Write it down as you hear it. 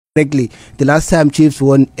correctly, the last time Chiefs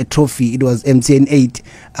won a trophy, it was MTN 8,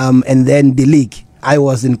 and then the league. I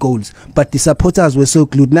was in goals, but the supporters were so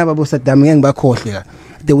glued. They were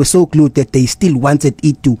so glued that they still wanted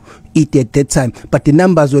it to eat at that time, but the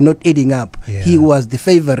numbers were not adding up. Yeah. He was the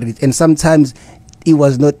favorite, and sometimes it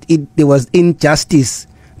was not. There was injustice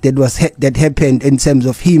that happened in terms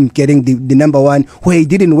of him getting the number one, where he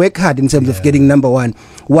didn't work hard in terms of getting number one.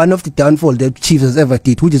 One of the downfall that Chiefs has ever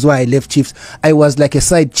did, which is why I left Chiefs. I was like a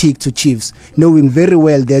side chick to Chiefs, knowing very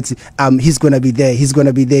well that he's gonna be there.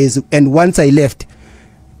 And once I left,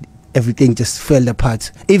 everything just fell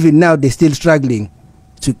apart. Even now, they're still struggling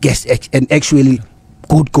to get an actually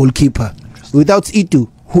good goalkeeper. Without Itu,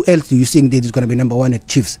 who else do you think that is gonna be number one at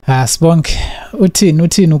Chiefs? Sponk, uthi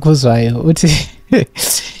KHUZWAYO,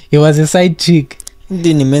 he was a side chick. But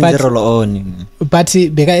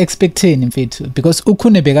beka expecting mfethu, because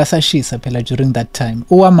ukhune beka sashisa phela during that time.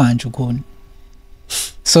 Uwamanje ukhune.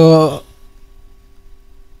 So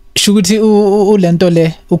shukuthi ulento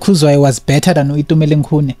le KHUZWAYO was better than ITUMELENG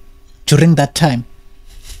KHUNE during that time.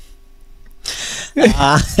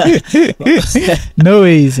 No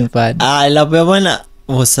ways, in fact. Lapho yabona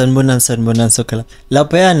sanibona sokhala.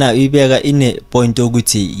 Lapho yana ibeka ine point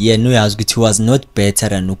ukuthi yena uyazi ukuthi was not better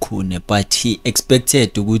than uKhune, but he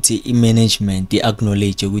expected ukuthi I-management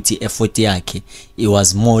acknowledge ukuthi effort yakhe it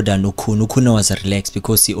was more than uKhune. uKhune was relaxed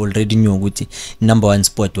because he already knew ukuthi number one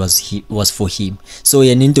spot was for him. So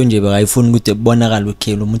yena into nje bekayifuna ukuthi kubonakala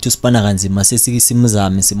ukhelo umuntu usipana kanzima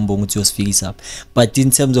sesikimzame simbonga ukuthi uyosifikisa apha. But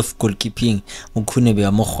in terms of goalkeeping uKhune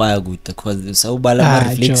bekamogwaya kude because sawubala ama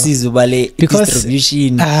reflexes ubale distribution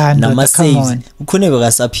nama saves. uKhune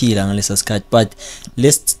bekasaphila ngalesa sikhathi, but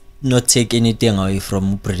let's not take anything away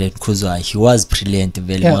from brilliant KHUZWAYO. He was brilliant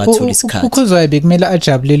vele makathola isikhathi. KHUZWAYO bekumele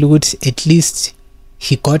ajabulele ukuthi at least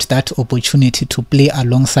he got that opportunity to play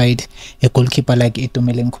alongside a goalkeeper like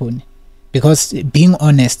ITUMELENG KHUNE, because being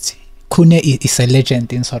honest, Khune is a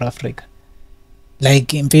legend in South Africa.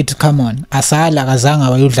 Like in fact, come on, asala kazanga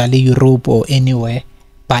wayodlala Europe or anywhere,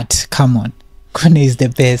 but come on, Khune is the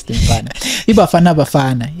best in Ghana. Ibafana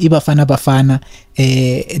bafana,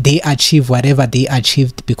 they achieve whatever they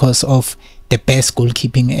achieved because of the best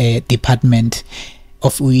goalkeeping department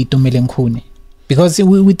of ITUMELENG KHUNE. Because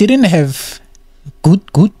we didn't have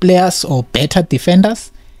good players or better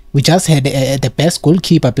defenders. We just had the best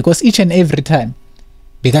goalkeeper, because each and every time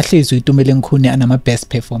bekahlezi ITUMELENG KHUNE anama best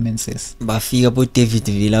performances. Bafika bo David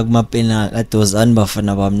Villa kuma penal adozani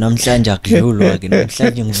bafana bami namhlanje akudlulwa ke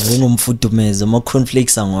namhlanje ngivuka umfudumezo ama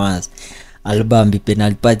conflicts angwazi alibambi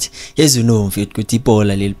penal, but as you know mfethu ukuthi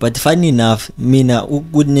ibola leli. But funny enough mina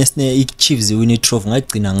goodness ne Chiefs win trophy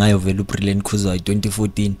ngagcina ngayo vele uBrilliant KHUZWAYO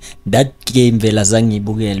 2014. That game vela zange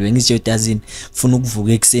ngibukele ngisho dazini funa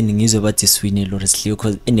ukuvuka ekseni ngizwe bathi swine lo resliwe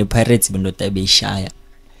because ene Pirates bendoda beyishaya.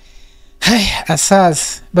 Hi,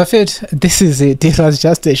 Asas, Buffett, this is it. It was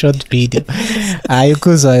just a short video.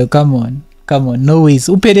 KHUZWAYO, come on, no ways.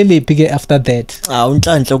 Upelele pike after that.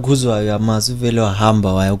 Unhlanhla KHUZWAYO amazi uvele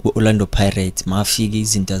wahamba waya ku Orlando Pirates, mafika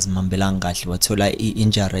izinto azimambelanga kahle wathola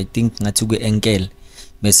injury, I think ngathi ku ankle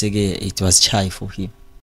bese ke it was chai for him.